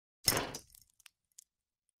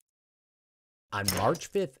On March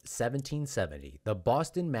 5th, 1770, the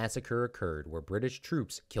Boston Massacre occurred where British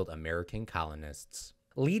troops killed American colonists.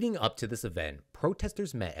 Leading up to this event,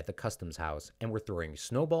 protesters met at the customs house and were throwing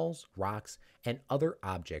snowballs, rocks, and other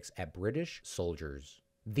objects at British soldiers.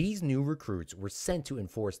 These new recruits were sent to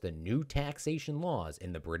enforce the new taxation laws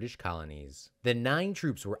in the British colonies. The 9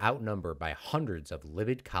 troops were outnumbered by hundreds of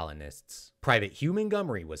livid colonists. Private Hugh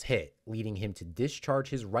Montgomery was hit, leading him to discharge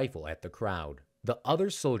his rifle at the crowd. The other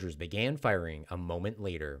soldiers began firing a moment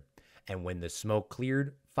later, and when the smoke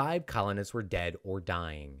cleared, 5 colonists were dead or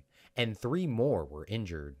dying, and 3 more were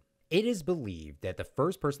injured. It is believed that the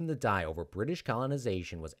first person to die over British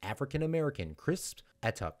colonization was African-American Crisp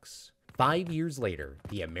Attucks. 5 years later,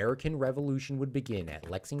 the American Revolution would begin at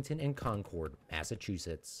Lexington and Concord,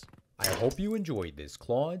 Massachusetts. I hope you enjoyed this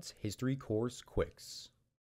Claude's History Course Quicks.